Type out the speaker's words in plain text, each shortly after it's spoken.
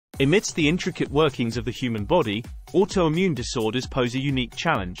Amidst the intricate workings of the human body, autoimmune disorders pose a unique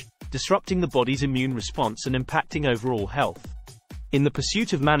challenge, disrupting the body's immune response and impacting overall health. In the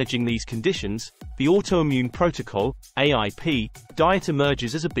pursuit of managing these conditions, the Autoimmune Protocol, AIP, diet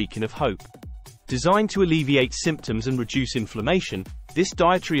emerges as a beacon of hope. Designed to alleviate symptoms and reduce inflammation, this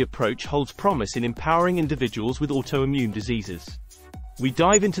dietary approach holds promise in empowering individuals with autoimmune diseases. We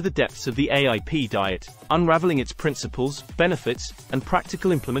dive into the depths of the AIP diet, unraveling its principles, benefits, and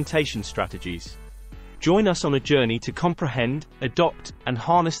practical implementation strategies. Join us on a journey to comprehend, adopt, and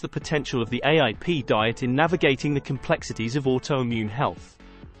harness the potential of the AIP diet in navigating the complexities of autoimmune health.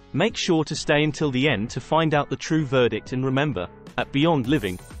 Make sure to stay until the end to find out the true verdict, and remember, at Beyond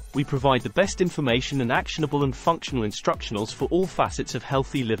Living, we provide the best information and actionable and functional instructionals for all facets of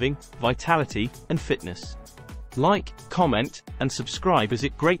healthy living, vitality, and fitness. Like, comment, and subscribe as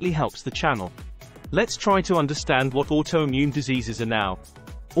it greatly helps the channel. Let's try to understand what autoimmune diseases are now.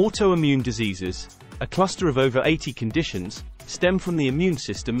 Autoimmune diseases, a cluster of over 80 conditions, stem from the immune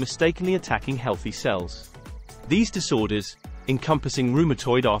system mistakenly attacking healthy cells. These disorders, encompassing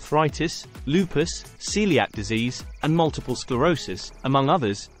rheumatoid arthritis, lupus, celiac disease, and multiple sclerosis, among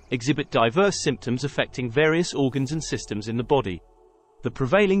others, exhibit diverse symptoms affecting various organs and systems in the body. The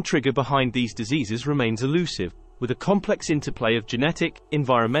prevailing trigger behind these diseases remains elusive, with a complex interplay of genetic,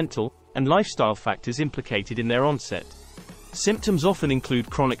 environmental, and lifestyle factors implicated in their onset. Symptoms often include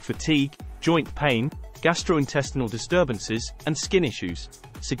chronic fatigue, joint pain, gastrointestinal disturbances, and skin issues,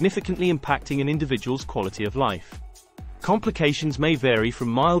 significantly impacting an individual's quality of life. Complications may vary from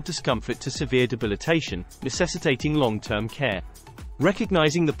mild discomfort to severe debilitation, necessitating long-term care.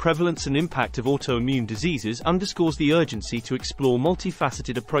 Recognizing the prevalence and impact of autoimmune diseases underscores the urgency to explore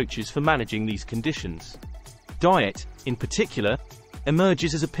multifaceted approaches for managing these conditions. Diet, in particular,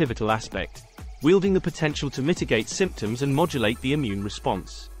 emerges as a pivotal aspect, wielding the potential to mitigate symptoms and modulate the immune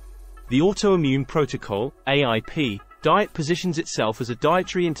response. The Autoimmune Protocol, AIP, diet positions itself as a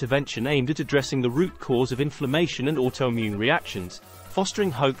dietary intervention aimed at addressing the root cause of inflammation and autoimmune reactions, fostering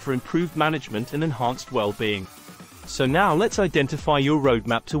hope for improved management and enhanced well-being. So now let's identify your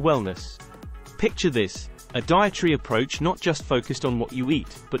roadmap to wellness. Picture this, a dietary approach not just focused on what you eat,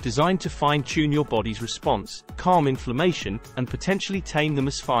 but designed to fine-tune your body's response, calm inflammation, and potentially tame the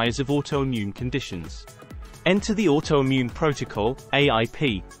misfires of autoimmune conditions. Enter the Autoimmune Protocol,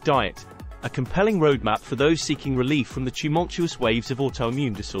 AIP, diet, a compelling roadmap for those seeking relief from the tumultuous waves of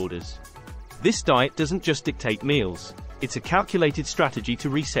autoimmune disorders. This diet doesn't just dictate meals, it's a calculated strategy to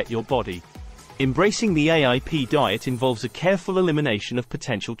reset your body. Embracing the AIP diet involves a careful elimination of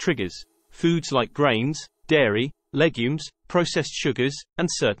potential triggers, foods like grains, dairy, legumes, processed sugars, and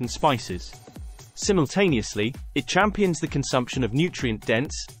certain spices. Simultaneously, it champions the consumption of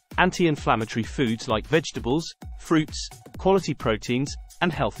nutrient-dense, anti-inflammatory foods like vegetables, fruits, quality proteins,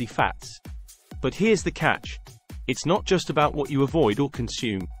 and healthy fats. But here's the catch. It's not just about what you avoid or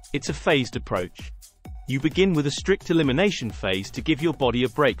consume, it's a phased approach. You begin with a strict elimination phase to give your body a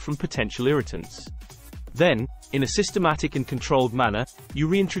break from potential irritants. Then, in a systematic and controlled manner, you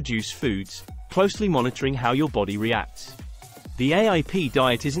reintroduce foods, closely monitoring how your body reacts. The AIP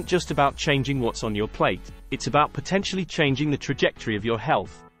diet isn't just about changing what's on your plate, it's about potentially changing the trajectory of your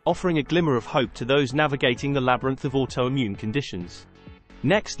health, offering a glimmer of hope to those navigating the labyrinth of autoimmune conditions.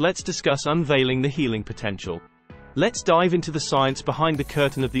 Next, let's discuss unveiling the healing potential. Let's dive into the science behind the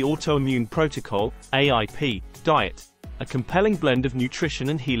curtain of the Autoimmune Protocol, AIP, diet, a compelling blend of nutrition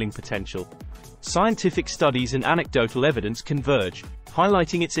and healing potential. Scientific studies and anecdotal evidence converge,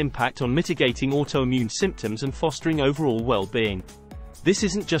 highlighting its impact on mitigating autoimmune symptoms and fostering overall well-being. This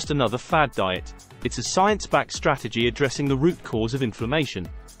isn't just another fad diet, it's a science-backed strategy addressing the root cause of inflammation.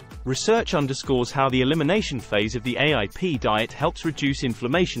 Research underscores how the elimination phase of the AIP diet helps reduce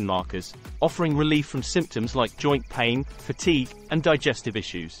inflammation markers, offering relief from symptoms like joint pain, fatigue, and digestive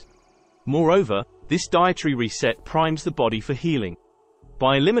issues. Moreover, this dietary reset primes the body for healing.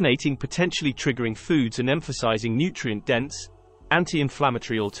 By eliminating potentially triggering foods and emphasizing nutrient-dense,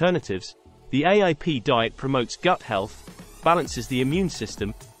 anti-inflammatory alternatives, the AIP diet promotes gut health, balances the immune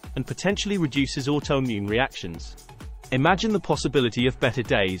system, and potentially reduces autoimmune reactions. Imagine the possibility of better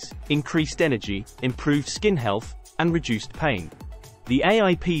days, increased energy, improved skin health, and reduced pain. The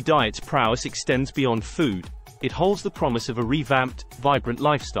AIP diet's prowess extends beyond food. It holds the promise of a revamped, vibrant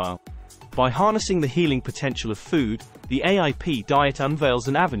lifestyle. By harnessing the healing potential of food, the AIP diet unveils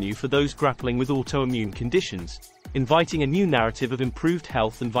an avenue for those grappling with autoimmune conditions, inviting a new narrative of improved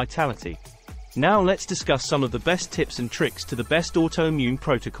health and vitality. Now let's discuss some of the best tips and tricks to the best autoimmune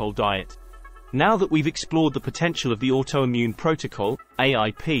protocol diet. Now that we've explored the potential of the Autoimmune Protocol,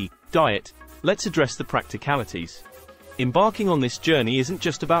 AIP, diet, let's address the practicalities. Embarking on this journey isn't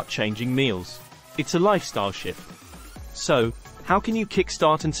just about changing meals. It's a lifestyle shift. So, how can you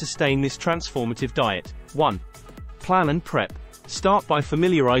kickstart and sustain this transformative diet? 1. Plan and prep. Start by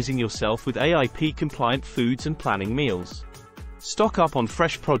familiarizing yourself with AIP-compliant foods and planning meals. Stock up on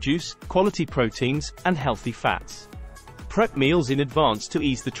fresh produce, quality proteins, and healthy fats. Prep meals in advance to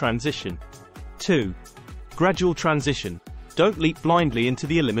ease the transition. 2. Gradual transition. Don't leap blindly into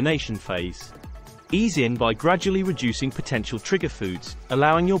the elimination phase. Ease in by gradually reducing potential trigger foods,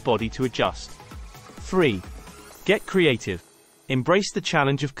 allowing your body to adjust. 3. Get creative. Embrace the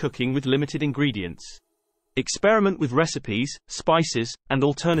challenge of cooking with limited ingredients. Experiment with recipes, spices, and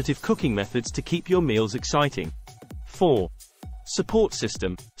alternative cooking methods to keep your meals exciting. 4. Support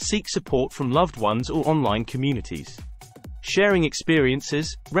system. Seek support from loved ones or online communities. Sharing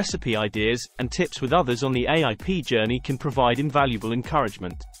experiences, recipe ideas, and tips with others on the AIP journey can provide invaluable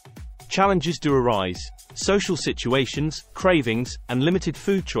encouragement. Challenges do arise. Social situations, cravings, and limited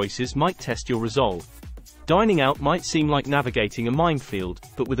food choices might test your resolve. Dining out might seem like navigating a minefield,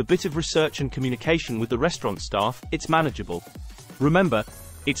 but with a bit of research and communication with the restaurant staff, it's manageable. Remember,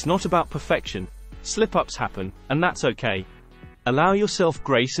 it's not about perfection. Slip-ups happen, and that's okay. Allow yourself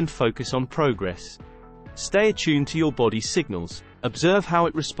grace and focus on progress. Stay attuned to your body's signals. Observe how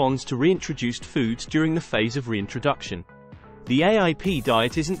it responds to reintroduced foods during the phase of reintroduction. The AIP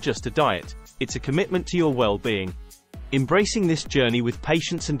diet isn't just a diet, it's a commitment to your well-being. Embracing this journey with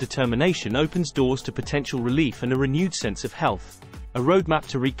patience and determination opens doors to potential relief and a renewed sense of health, a roadmap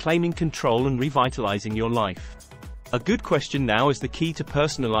to reclaiming control and revitalizing your life. A good question now is the key to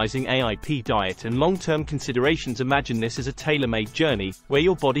personalizing AIP diet and long-term considerations. Imagine this as a tailor-made journey, where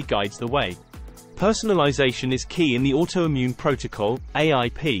your body guides the way. Personalization is key in the Autoimmune Protocol,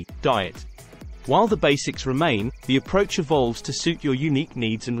 AIP, diet. While the basics remain, the approach evolves to suit your unique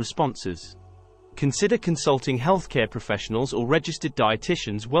needs and responses. Consider consulting healthcare professionals or registered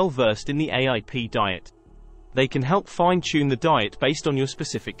dietitians well-versed in the AIP diet. They can help fine-tune the diet based on your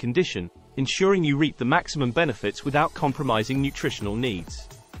specific condition, ensuring you reap the maximum benefits without compromising nutritional needs.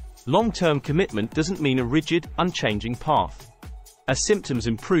 Long-term commitment doesn't mean a rigid, unchanging path. As symptoms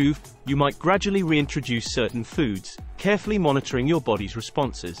improve, you might gradually reintroduce certain foods, carefully monitoring your body's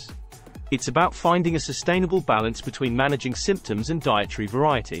responses. It's about finding a sustainable balance between managing symptoms and dietary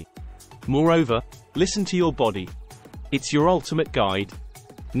variety. Moreover, listen to your body. It's your ultimate guide.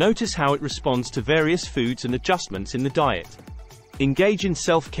 Notice how it responds to various foods and adjustments in the diet. Engage in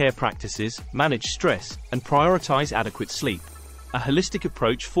self-care practices, manage stress, and prioritize adequate sleep. A holistic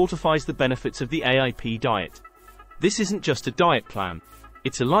approach fortifies the benefits of the AIP diet. This isn't just a diet plan.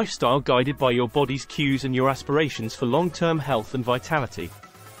 It's a lifestyle guided by your body's cues and your aspirations for long-term health and vitality.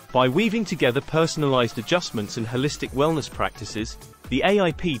 By weaving together personalized adjustments and holistic wellness practices, the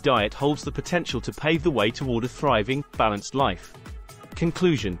AIP diet holds the potential to pave the way toward a thriving, balanced life.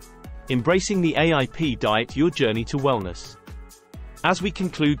 Conclusion: embracing the AIP diet, your journey to wellness. As we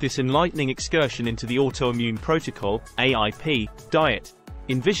conclude this enlightening excursion into the Autoimmune Protocol, AIP, diet,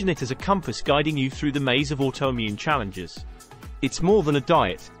 envision it as a compass guiding you through the maze of autoimmune challenges. It's more than a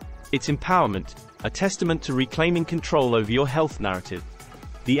diet. It's empowerment, a testament to reclaiming control over your health narrative.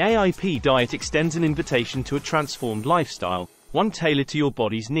 The AIP diet extends an invitation to a transformed lifestyle, one tailored to your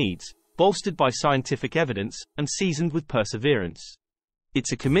body's needs, bolstered by scientific evidence, and seasoned with perseverance.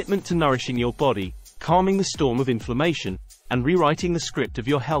 It's a commitment to nourishing your body, calming the storm of inflammation, and rewriting the script of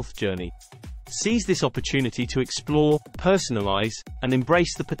your health journey. Seize this opportunity to explore, personalize, and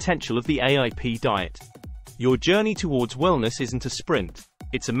embrace the potential of the AIP diet. Your journey towards wellness isn't a sprint.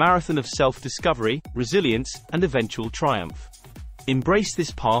 It's a marathon of self-discovery, resilience, and eventual triumph. Embrace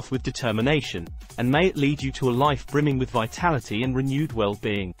this path with determination, and may it lead you to a life brimming with vitality and renewed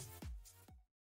well-being.